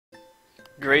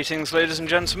Greetings, ladies and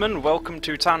gentlemen. Welcome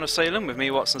to Town of Salem with me,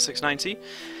 Watson690.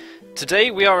 Today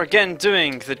we are again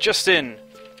doing the Justin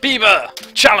Bieber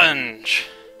Challenge.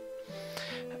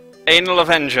 Anal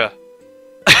Avenger.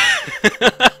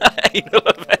 Anal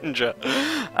Avenger.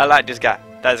 I like this guy.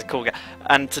 That's a cool guy.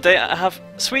 And today I have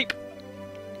Sweep.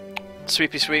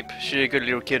 Sweepy Sweep. She's a good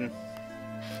little kitten.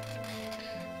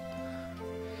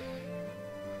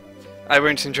 I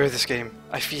won't enjoy this game.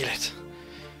 I feel it.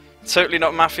 Totally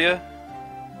not Mafia.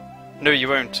 No, you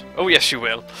won't. Oh, yes, you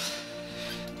will.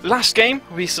 Last game,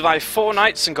 we survived 4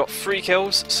 nights and got 3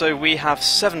 kills, so we have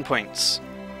 7 points.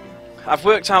 I've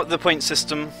worked out the point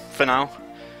system for now.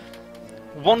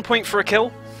 1 point for a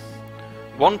kill,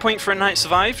 1 point for a night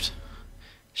survived.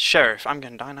 Sheriff, I'm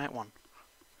going to die night 1.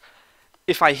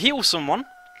 If I heal someone,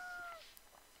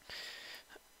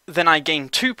 then I gain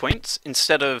 2 points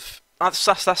instead of... That's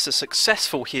a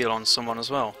successful heal on someone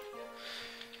as well.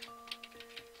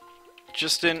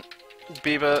 Justin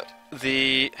Bieber,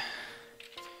 the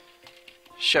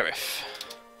Sheriff.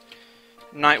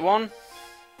 Night 1.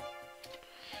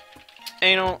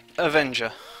 Anal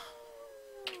Avenger.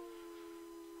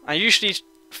 I usually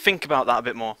think about that a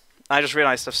bit more. I just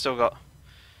realised I've still got...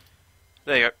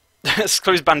 There you go. Let's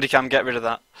close Bandicam, get rid of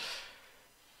that.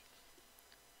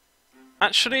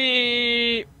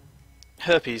 Actually...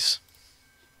 Herpes.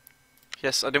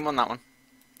 Yes, I didn't want that one.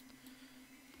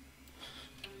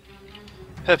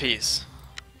 Herpes.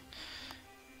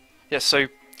 Yes, so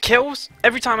kills,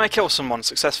 every time I kill someone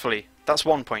successfully, that's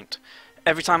 1 point.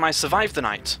 Every time I survive the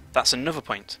night, that's another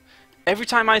point. Every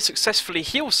time I successfully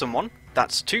heal someone,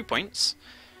 that's 2 points.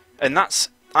 And that's,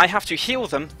 I have to heal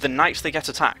them the night they get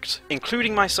attacked,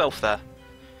 including myself there.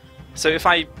 So if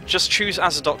I just choose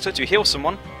as a doctor to heal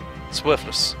someone, it's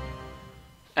worthless.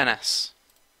 NS.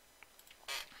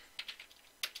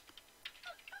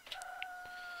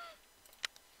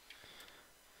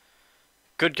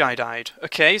 Good guy died.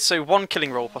 Okay, so 1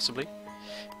 killing roll possibly.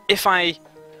 If I...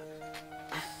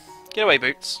 Get away,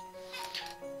 Boots.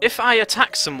 If I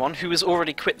attack someone who has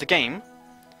already quit the game,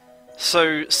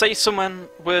 so say someone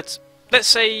were to... Let's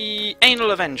say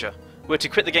Anal Avenger were to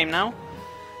quit the game now,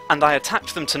 and I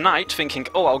attacked them tonight thinking,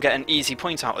 oh, I'll get an easy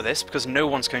point out of this because no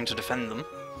one's going to defend them.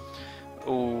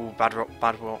 Oh, bad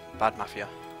Mafia.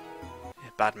 Yeah,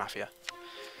 bad Mafia.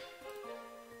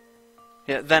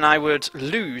 Yeah, then I would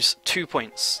lose 2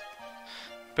 points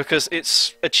because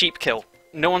it's a cheap kill.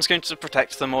 No one's going to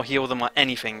protect them or heal them or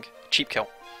anything. Cheap kill.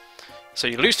 So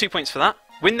you lose 2 points for that.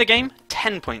 Win the game,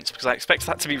 10 points because I expect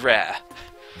that to be rare.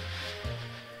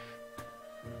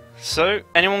 So,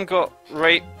 anyone got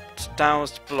raped,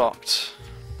 doused, blocked?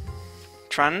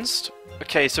 Transed?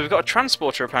 Okay, so we've got a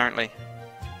transporter apparently.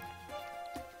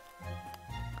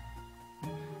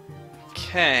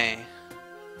 Okay.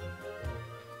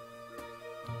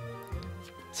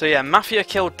 So yeah, Mafia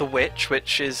killed the witch,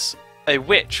 which is... A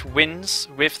witch wins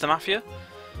with the Mafia.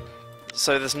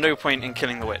 So there's no point in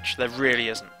killing the witch. There really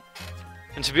isn't.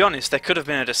 And to be honest, there could have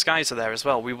been a disguiser there as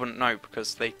well. We wouldn't know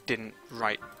because they didn't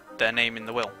write their name in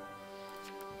the will.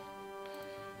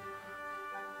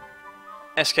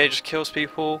 SK just kills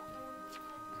people.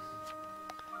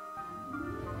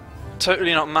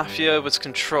 Totally not Mafia was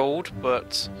controlled,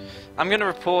 but... I'm going to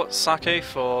report Sake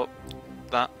for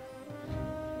that.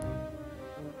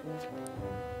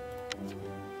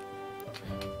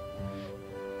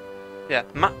 Yeah,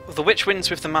 the witch wins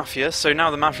with the Mafia, so now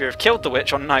the Mafia have killed the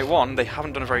witch on night 1. They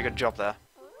haven't done a very good job there.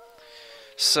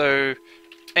 So,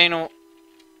 Anal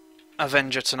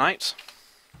Avenger tonight.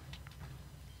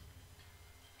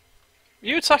 Are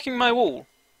you attacking my wall?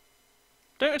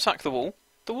 Don't attack the wall.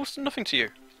 The wall's done nothing to you.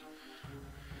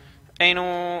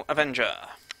 Anal Avenger.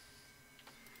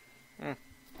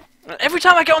 Every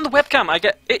time I get on the webcam, I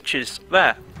get itches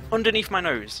there, underneath my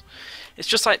nose. It's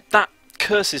just like that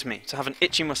curses me to have an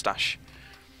itchy moustache.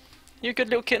 You a good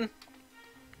little kitten?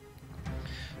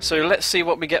 So let's see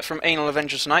what we get from Anal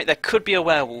Avenger tonight. There could be a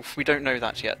werewolf, we don't know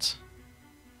that yet.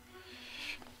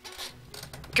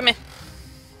 Come here.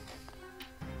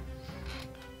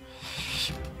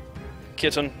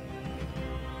 Kitten.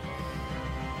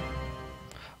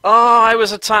 Oh, I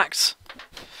was attacked!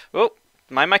 Oh,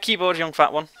 mind my keyboard, young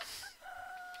fat one.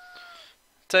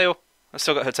 Tail. I've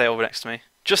still got her tail next to me.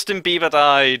 Justin Bieber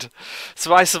died.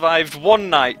 So I survived 1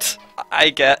 night.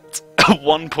 I get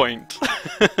 1 point.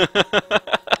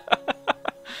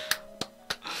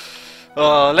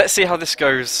 Oh, let's see how this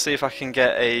goes. See if I can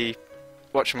get a...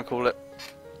 whatchamacallit.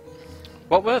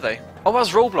 What were they? Oh, I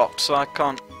was roll-blocked, so I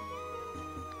can't...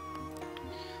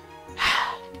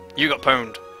 You got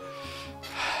pwned.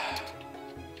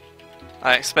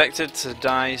 I expected to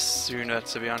die sooner,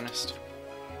 to be honest.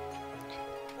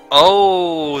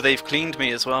 Oh, they've cleaned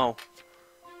me as well.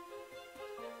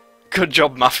 Good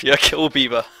job, Mafia. Kill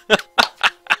Bieber.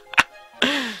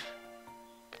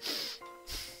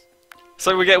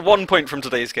 So we get 1 point from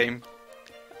today's game.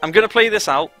 I'm going to play this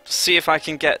out, see if I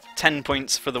can get 10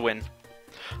 points for the win.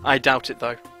 I doubt it,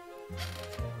 though.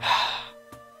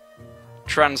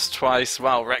 Trans twice.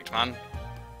 Wow, wrecked, man.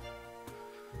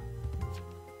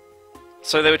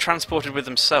 So they were transported with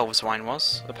themselves, wine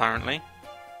was, apparently.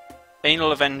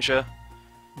 Anal Avenger.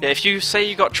 Yeah, if you say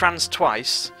you got trans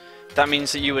twice, that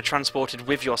means that you were transported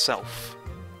with yourself.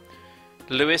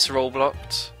 Lewis,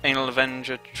 rollblocked. Anal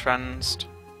Avenger, transed.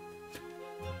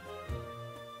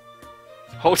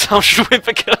 Whole town should win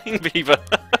for killing Bieber.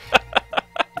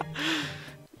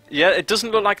 Yeah, it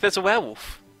doesn't look like there's a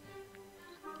werewolf.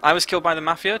 I was killed by the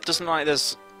Mafia. It doesn't look like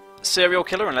there's a serial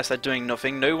killer unless they're doing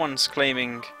nothing. No one's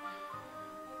claiming...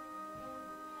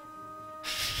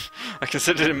 I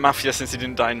considered him Mafia since he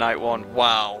didn't die night one.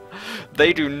 Wow.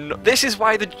 They do not... This is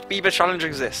why the Bieber challenge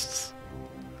exists.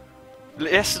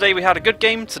 Yesterday we had a good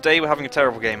game, today we're having a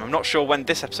terrible game. I'm not sure when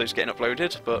this episode's getting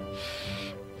uploaded, but...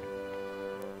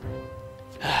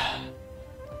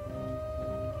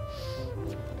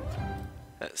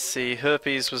 Let's see,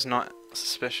 herpes was not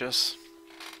suspicious.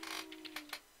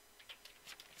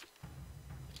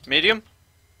 Medium?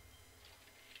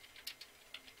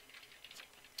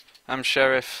 I'm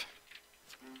Sheriff.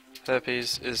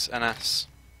 Herpes is an S.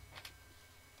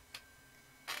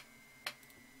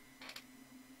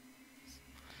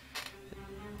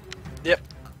 Yep,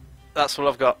 that's all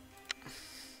I've got.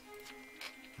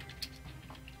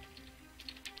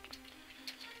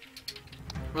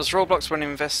 Was Roblox when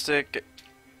investigating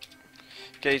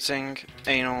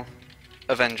Anal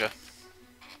Avenger?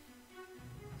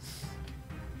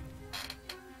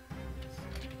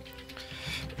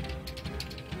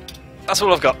 That's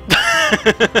all I've got.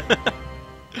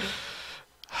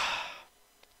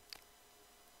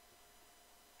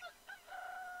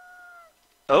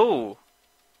 Oh!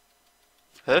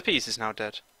 Herpes is now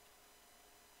dead.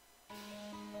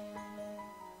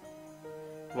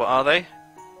 What are they?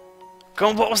 Go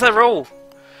on, what was their role?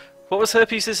 What was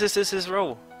Herpes' his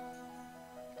role?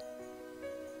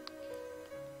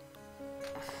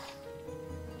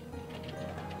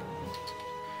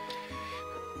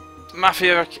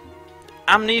 Mafia...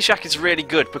 Amnesiac is really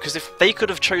good because if they could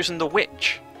have chosen the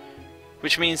witch,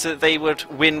 which means that they would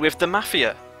win with the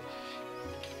Mafia.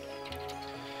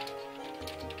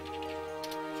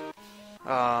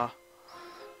 Ah.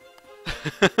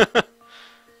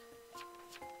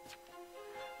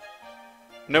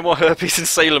 No more herpes in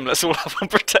Salem, let's all have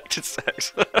unprotected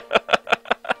sex.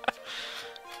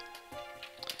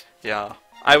 Yeah,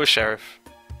 I was sheriff.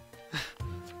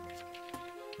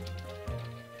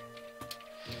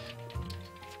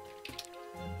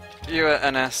 You were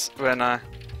NS when I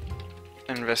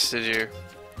invested you.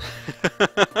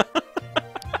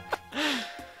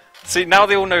 See, now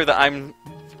they all know that I'm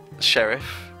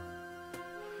sheriff.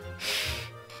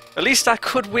 At least I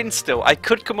could win still. I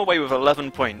could come away with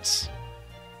 11 points.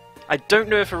 I don't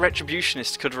know if a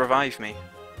retributionist could revive me.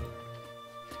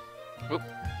 Whoop.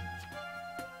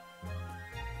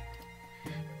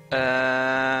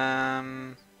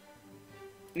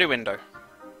 New window.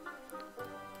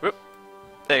 Whoop.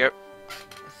 There you go.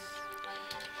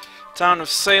 Town of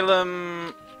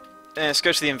Salem. Let's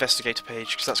go to the investigator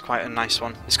page because that's quite a nice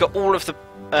one. It's got all of the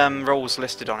roles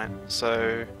listed on it.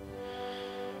 So,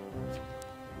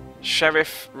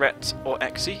 sheriff, ret, or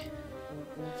exy.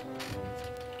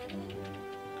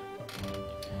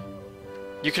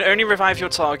 You can only revive your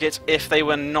target if they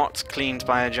were not cleaned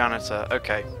by a janitor.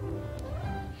 Okay.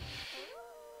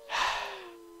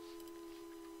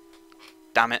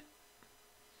 Damn it.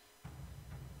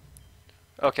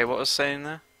 Okay, what was I saying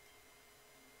there?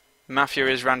 Mafia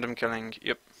is random killing.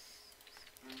 Yep.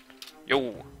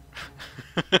 Yo.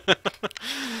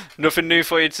 Nothing new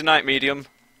for you tonight, medium.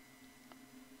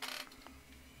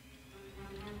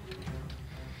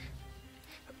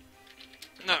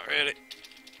 Not really.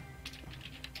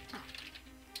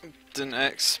 Didn't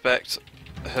expect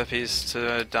herpes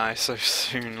to die so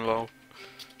soon, lol.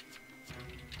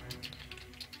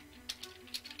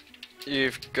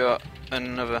 You've got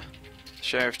another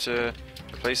sheriff to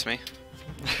replace me.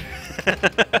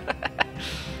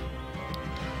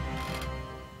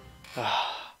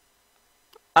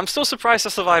 I'm still surprised I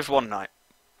survived one night.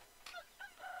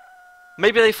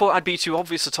 Maybe they thought I'd be too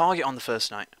obvious a target on the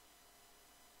first night.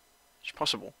 It's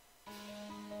possible.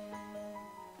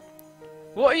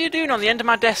 What are you doing on the end of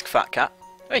my desk, fat cat?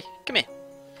 Hey, come here.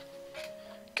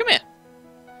 Come here.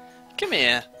 Come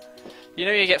here. You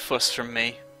know you get fuss from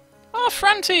me. Oh,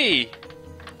 Franti!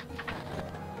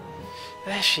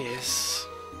 There she is.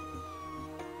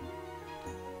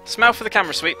 Smile for the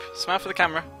camera, Sweep. Smile for the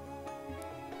camera.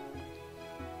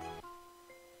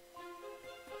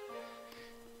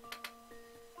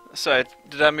 Sorry,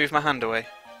 did I move my hand away?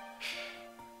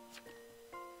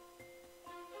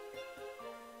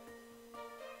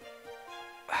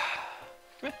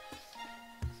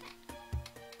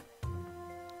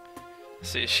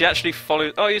 See, she actually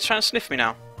followed. Oh, you're trying to sniff me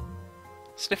now?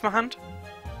 Sniff my hand?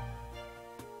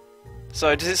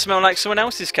 So, does it smell like someone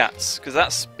else's cats? Because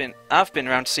I've been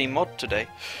around to see Mod today,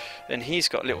 and he's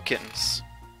got little kittens.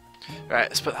 Right,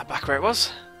 let's put that back where it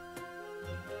was.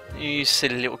 You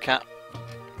silly little cat.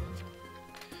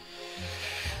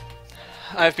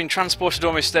 I've been transported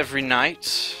almost every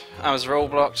night. I was roll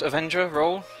blocked. Avenger,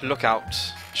 roll. Look out.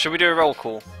 Should we do a roll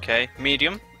call? Okay,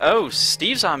 medium. Oh,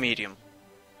 Steve's our medium.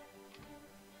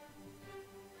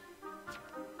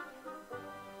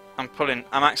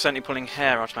 I'm accidentally pulling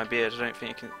hair out of my beard. I don't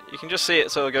think you can just see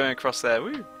it sort of going across there.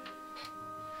 Woo.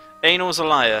 Anal's a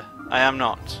liar. I am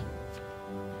not.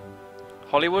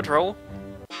 Hollywood, roll.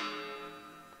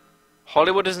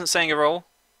 Hollywood isn't saying a roll.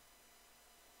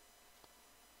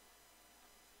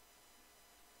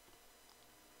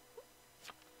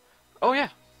 Oh yeah.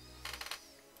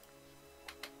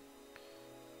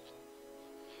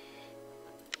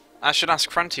 I should ask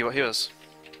Franti what he was.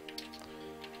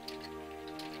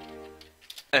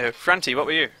 Oh, Franti, what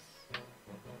were you?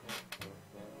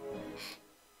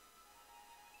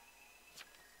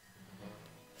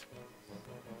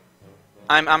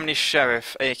 I'm Amni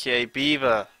Sheriff, aka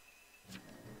Bieber.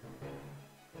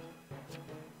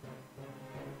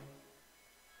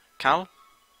 Cal?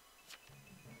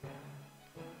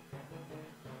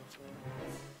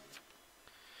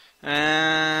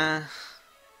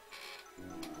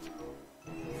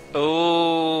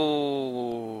 Oh.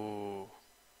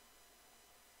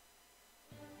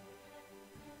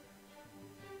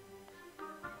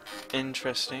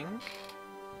 Interesting.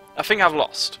 I think I've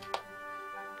lost.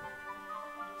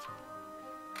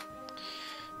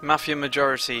 Mafia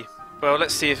majority. Well,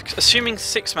 let's see if, assuming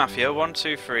 6 Mafia, 1,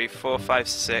 2, 3, 4, 5,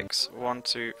 6, 1,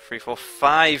 2, 3, 4,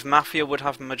 5 Mafia would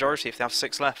have a majority if they have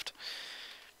 6 left.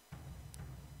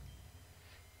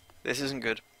 This isn't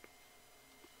good.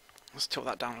 Let's tilt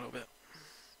that down a little bit.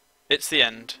 It's the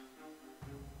end.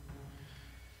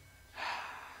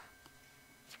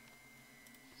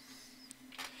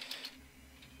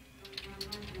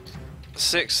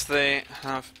 Six, they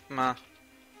have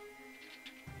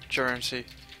majority.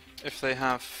 If they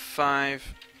have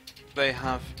 5, they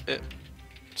have it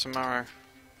tomorrow.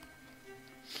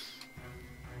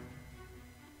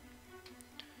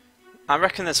 I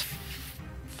reckon there's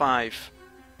 5.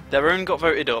 Their own got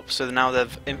voted up, so now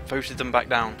they've voted them back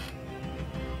down.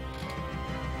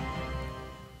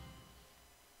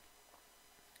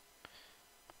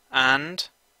 And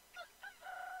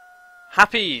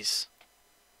Happies!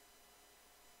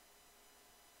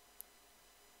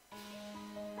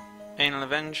 Anal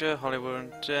Avenger,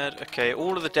 Hollywood Dead. Okay,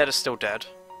 all of the dead are still dead.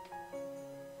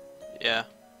 Yeah.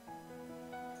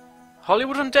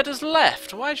 Hollywood Undead has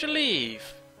left! Why'd you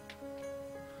leave?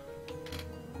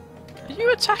 Are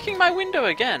you attacking my window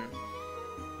again?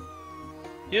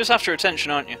 You're just after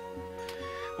attention, aren't you?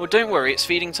 Well, don't worry, it's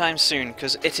feeding time soon,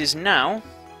 because it is now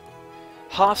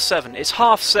 7:30. It's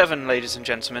 7:30, ladies and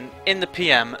gentlemen, in the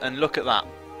PM, and look at that.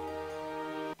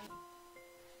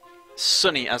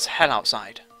 Sunny as hell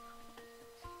outside.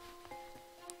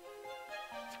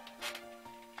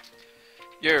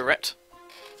 You're right.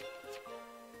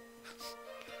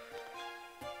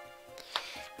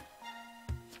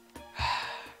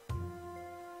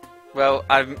 Well,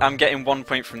 I'm getting 1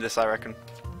 point from this, I reckon.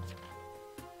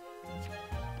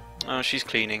 Oh, she's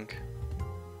cleaning.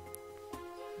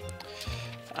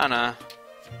 Anna,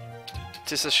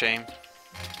 it's a shame.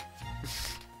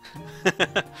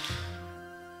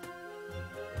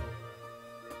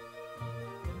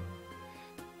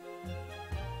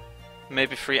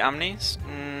 Maybe 3 amnies?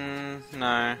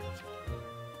 No.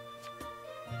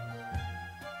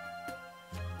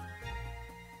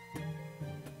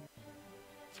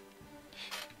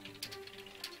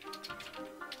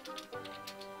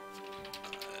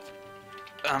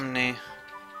 Amni.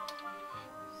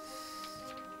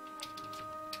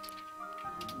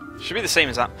 Should be the same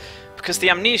as that. Because the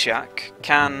amnesiac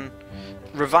can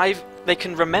revive... They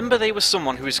can remember they were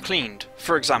someone who was cleaned.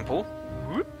 For example...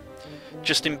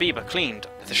 Justin Bieber cleaned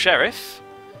the sheriff,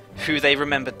 who they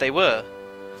remembered they were.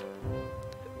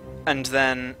 And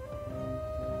then...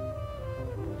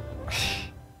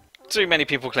 Too many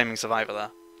people claiming survivor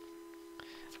there.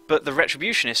 But the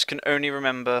retributionist can only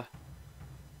remember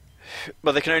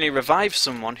But they can only revive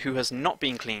someone who has not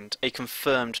been cleaned, a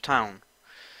confirmed town.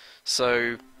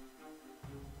 So,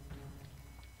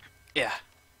 yeah.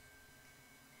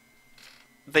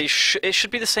 It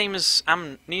should be the same as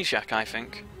Amnesiac, I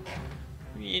think.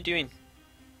 What are you doing?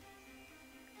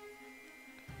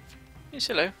 Yes,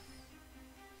 hello.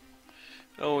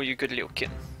 Oh, you good little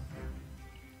kitten.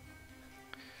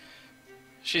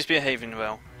 She's behaving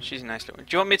well. She's a nice little... Do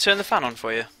you want me to turn the fan on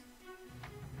for you?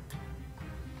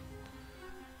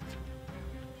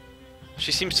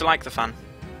 She seems to like the fan.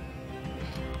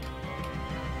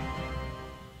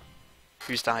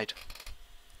 Who's died?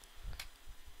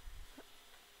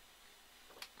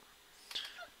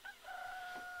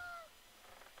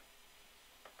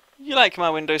 You like my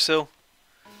windowsill?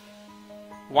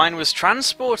 Wine was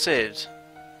transported!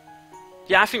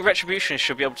 Yeah, I think Retribution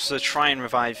should be able to try and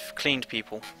revive cleaned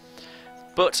people.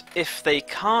 But if they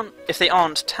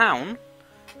aren't town,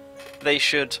 they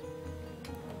should...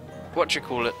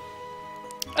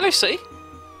 Hello, City!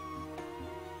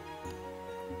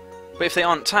 But if they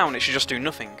aren't town, it should just do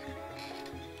nothing.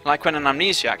 Like when an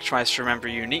Amnesiac tries to remember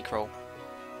a unique role.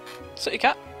 City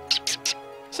cat?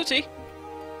 City!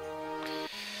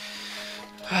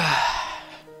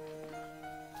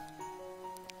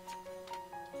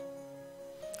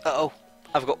 Uh-oh.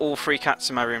 I've got all 3 cats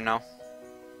in my room now.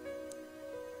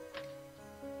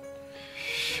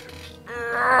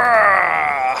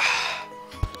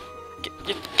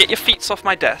 Get your feet off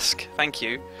my desk. Thank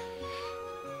you.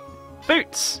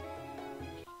 Boots!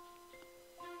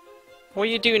 What are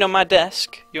you doing on my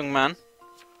desk, young man?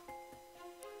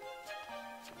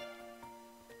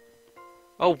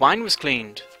 Oh, wine was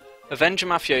cleaned. Avenger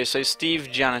Mafioso, Steve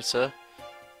Janitor,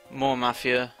 more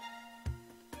Mafia.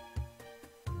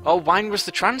 Oh, wine was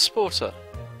the transporter.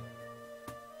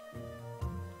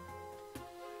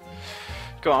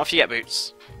 Go on, off you get,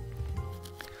 Boots.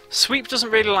 Sweep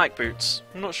doesn't really like Boots.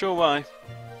 I'm not sure why.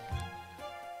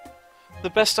 The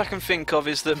best I can think of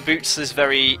is that Boots is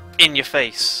very in your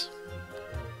face.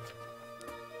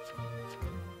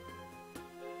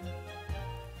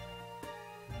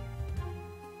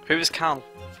 Who is Cal?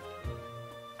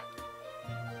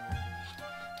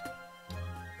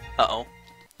 Uh-oh.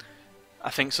 I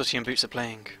think Sooty and Boots are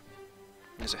playing.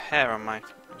 There's a hair on my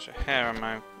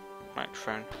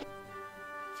microphone.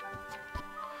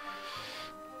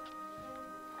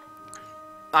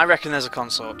 I reckon there's a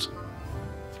consort.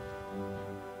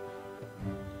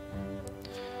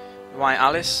 Why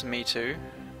Alice? Me too.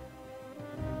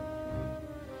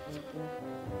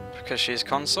 Because she's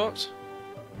consort?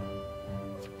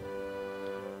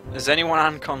 Is anyone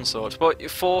on consort? But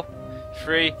 4,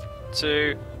 3,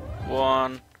 2,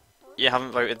 1. You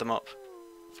haven't voted them up.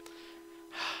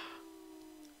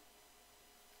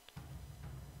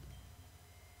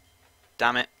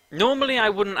 Damn it. Normally I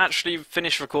wouldn't actually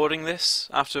finish recording this,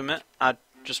 I have to admit. I'd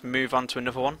just move on to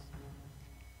another one.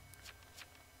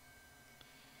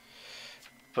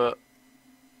 But...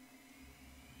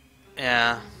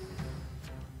 yeah.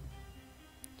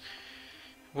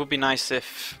 Would be nice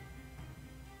if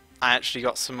I actually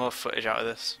got some more footage out of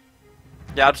this.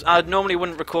 Yeah, I normally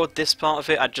wouldn't record this part of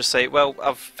it. I'd just say, well,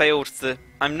 I've failed the...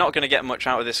 I'm not going to get much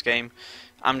out of this game.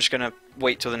 I'm just going to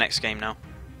wait till the next game now.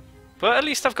 But at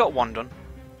least I've got one done.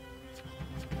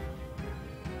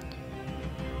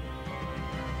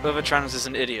 Whoever trans is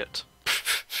an idiot.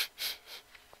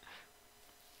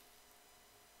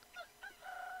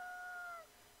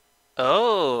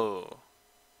 Oh.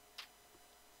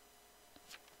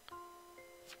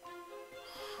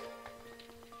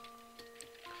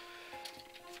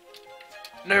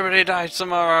 Nobody dies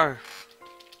tomorrow.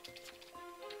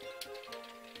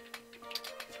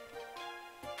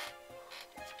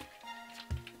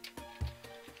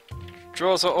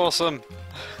 Draws are awesome.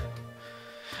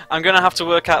 I'm gonna have to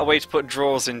work out a way to put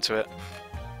draws into it.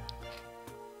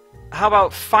 How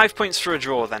about 5 points for a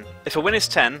draw then? If a win is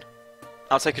 10,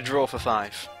 I'll take a draw for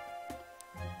 5.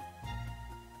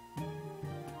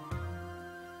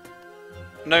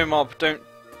 No mob,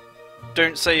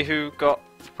 don't say who got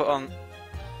put on.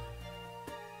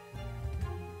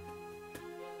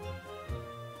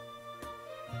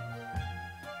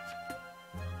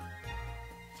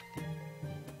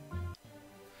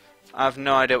 I have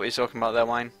no idea what you're talking about there,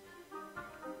 Wine.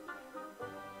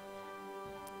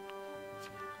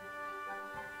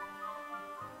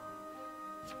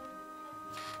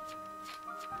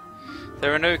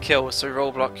 There are no kills, so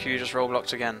rollblock, you just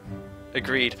rollblocked again.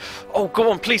 Agreed. Oh, go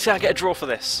on, please say I get a draw for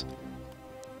this.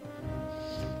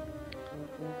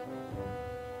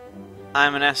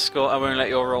 I'm an escort, I won't let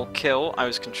your roll kill. I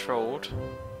was controlled.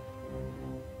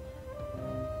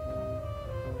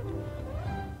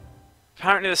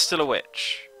 Apparently there's still a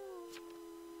witch.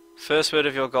 First word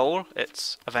of your goal,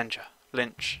 it's Avenger.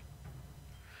 Lynch.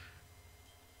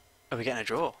 Are we getting a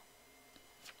draw?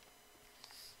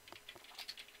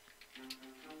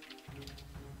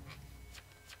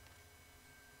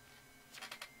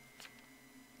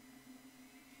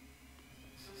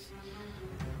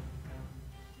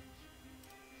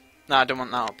 No, I don't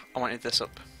want that up. I wanted this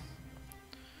up.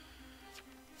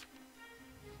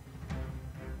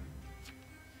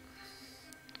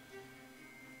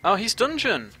 Oh, he's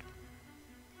dungeon!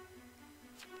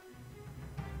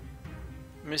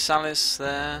 Miss Alice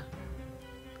there.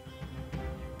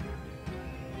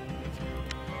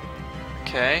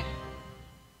 Okay.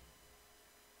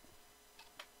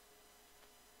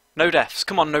 No deaths.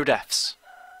 Come on, no deaths.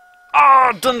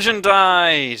 Ah, dungeon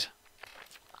died!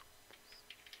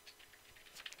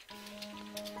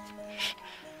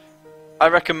 I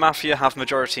reckon Mafia have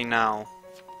majority now.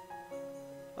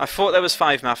 I thought there was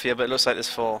 5 Mafia, but it looks like there's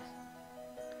 4.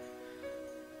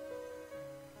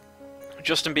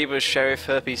 Justin Bieber is Sheriff,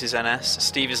 Herpes is NS,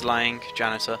 Steve is Lying,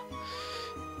 Janitor.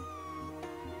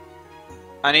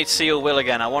 I need to see your will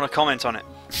again, I want to comment on it.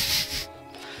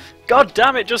 God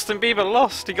damn it, Justin Bieber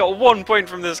lost! He got 1 point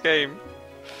from this game.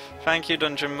 Thank you,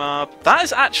 Dungeon Mob. That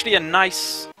is actually a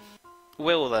nice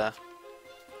will there.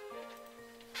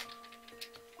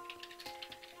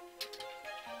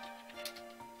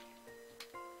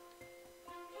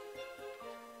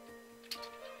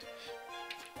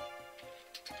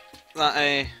 That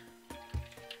a...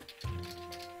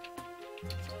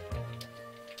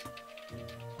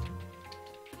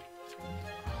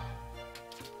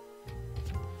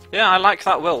 Yeah, I like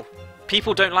that will.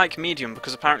 People don't like medium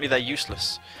because apparently they're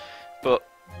useless. But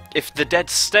if the dead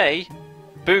stay,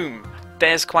 boom,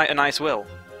 there's quite a nice will.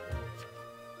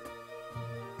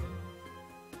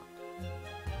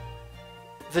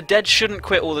 The dead shouldn't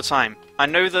quit all the time. I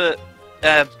know that...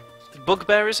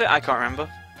 Bugbear is it? I can't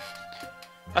remember.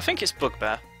 I think it's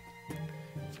Bugbear.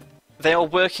 They are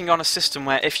working on a system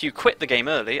where if you quit the game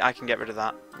early, I can get rid of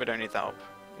that. We don't need that up.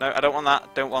 No, I don't want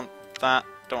that. Don't want that.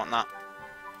 Don't want that.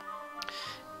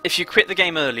 If you quit the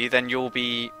game early, then you'll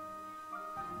be...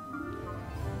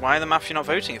 Why are the Mafia not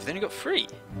voting if they only got 3?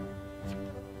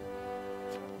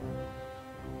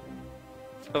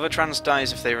 Other trans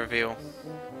dies if they reveal.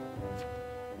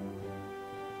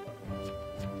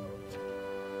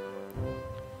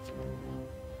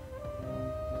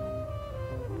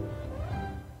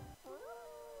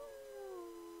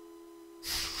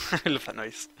 I love that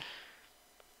noise.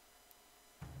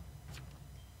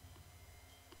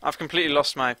 I've completely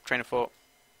lost my train of thought.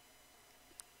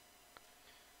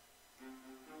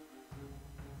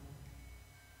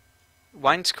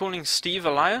 Wine's calling Steve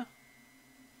a liar?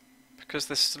 Because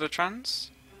there's still a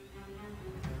trans?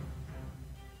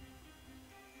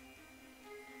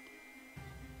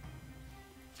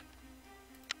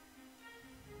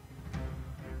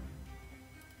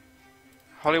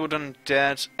 Hollywood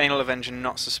Undead, Anal Avenger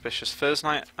not suspicious. First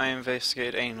night I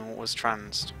investigated Anal was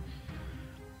trans.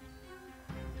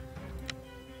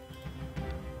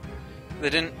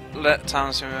 They didn't let Town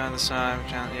of Salem around the side,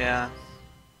 yeah.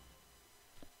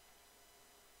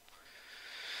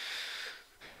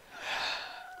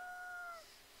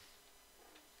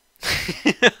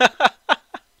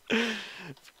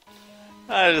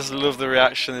 I just love the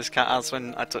reaction this cat has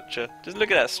when I touch her. Just look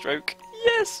at that stroke.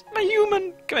 Yes, my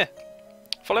human! Come here.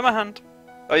 Follow my hand.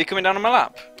 Oh, you coming down on my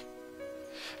lap?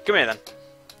 Come here then.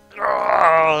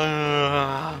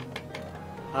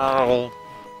 Oh.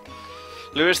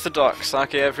 Lewis the Doc,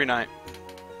 sake every night.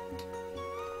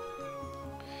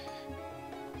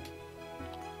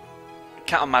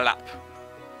 Cat on my lap.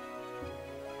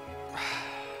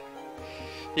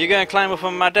 You gonna climb up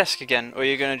on my desk again, or are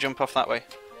you gonna jump off that way?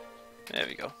 There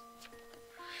we go.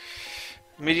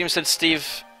 Medium said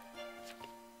Steve,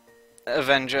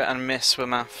 Avenger, and Miss were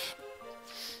math.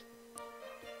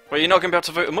 Well, you're not gonna be able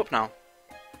to vote them up now.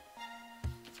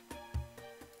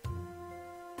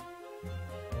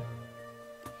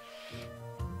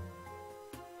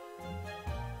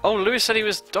 Oh, Lewis said he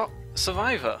was Doc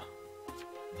Survivor.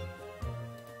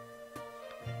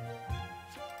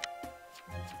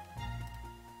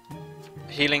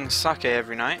 Healing sake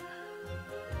every night.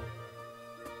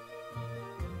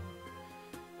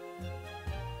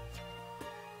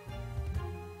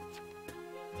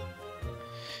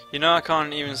 You know, I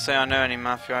can't even say I know any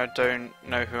Mafia. I don't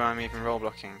know who I'm even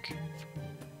role-blocking.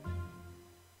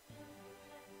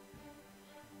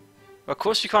 Of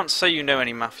course you can't say you know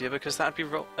any Mafia because that'd be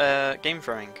game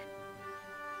throwing.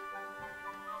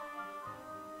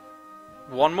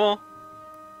 One more.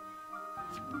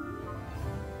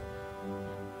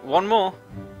 One more.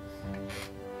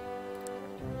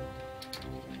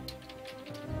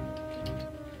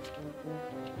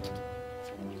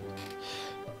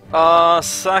 Oh,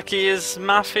 Saki is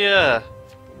Mafia!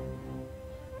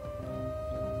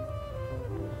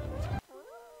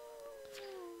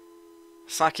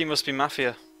 Saki must be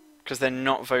Mafia, because they're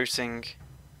not voting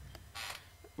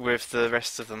with the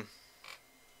rest of them.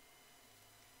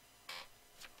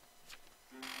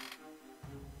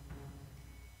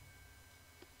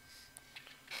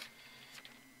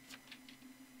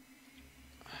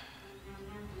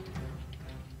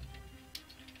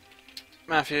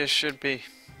 Mafia should be.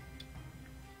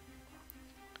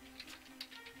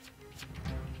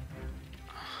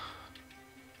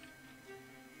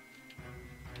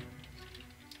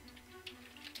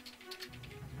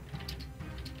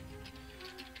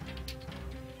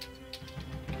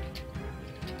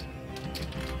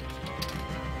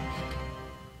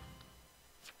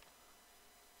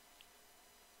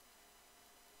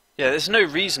 Yeah, there's no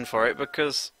reason for it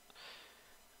because...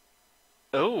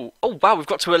 Oh wow, we've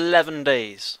got to 11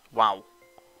 days. Wow.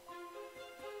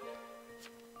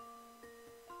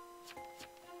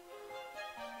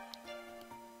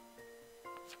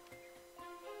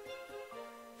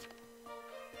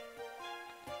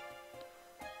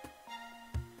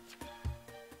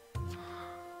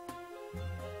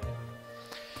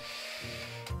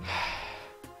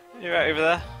 You right over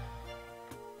there?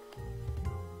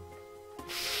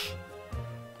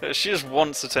 She just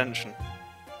wants attention.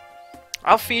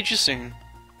 I'll feed you soon.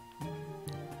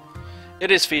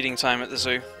 It is feeding time at the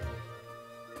zoo.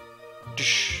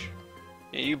 Shh.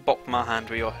 Yeah, you bop my hand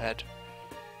with your head.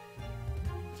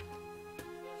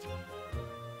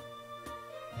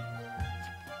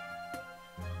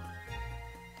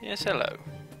 Yes, hello.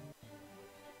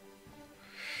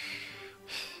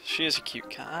 She is a cute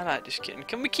cat. I like this kitten.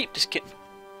 Can we keep this kitten?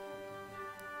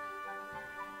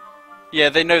 Yeah,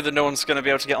 they know that no one's going to be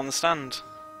able to get on the stand.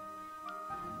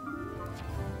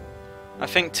 I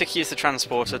think Tiki is the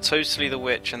transporter, Totally the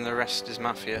witch, and the rest is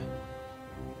Mafia.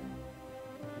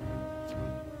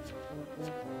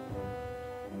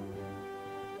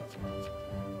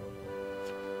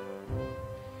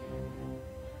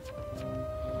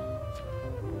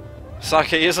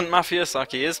 Saki isn't Mafia,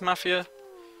 Saki is Mafia.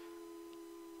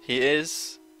 He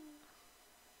is.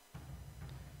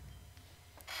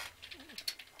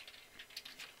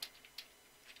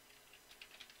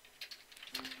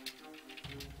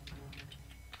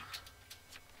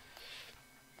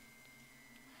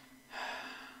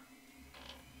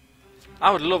 I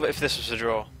would love it if this was a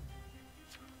draw.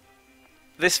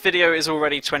 This video is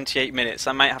already 28 minutes.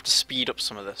 I might have to speed up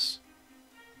some of this.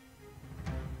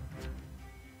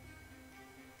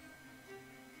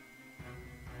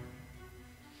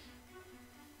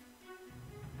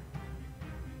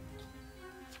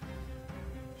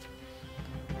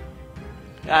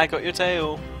 Yeah, I got your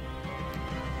tail.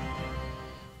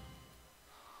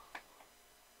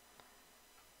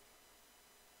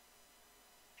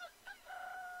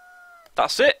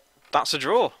 That's it. That's a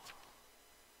draw.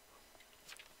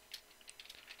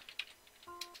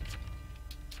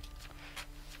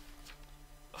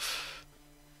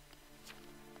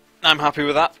 I'm happy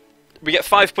with that. We get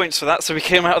 5 points for that, so we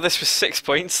came out of this with 6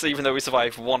 points, even though we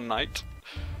survived one night.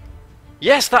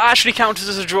 Yes, that actually counted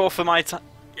as a draw for my time.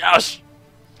 Yes!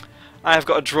 I have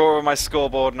got a draw on my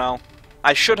scoreboard now.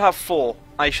 I should have 4.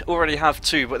 I already have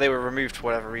 2, but they were removed for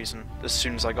whatever reason as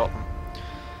soon as I got them.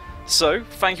 So,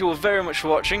 thank you all very much for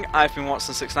watching. I've been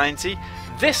Watson690.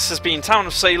 This has been Town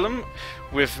of Salem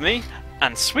with me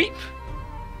and Sweep.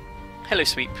 Hello,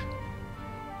 Sweep.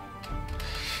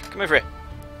 Come over here.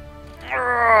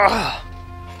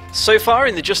 So far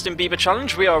in the Justin Bieber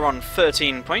challenge, we are on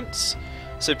 13 points.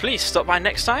 So please stop by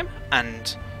next time,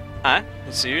 and I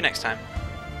will see you next time.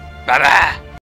 Bye bye!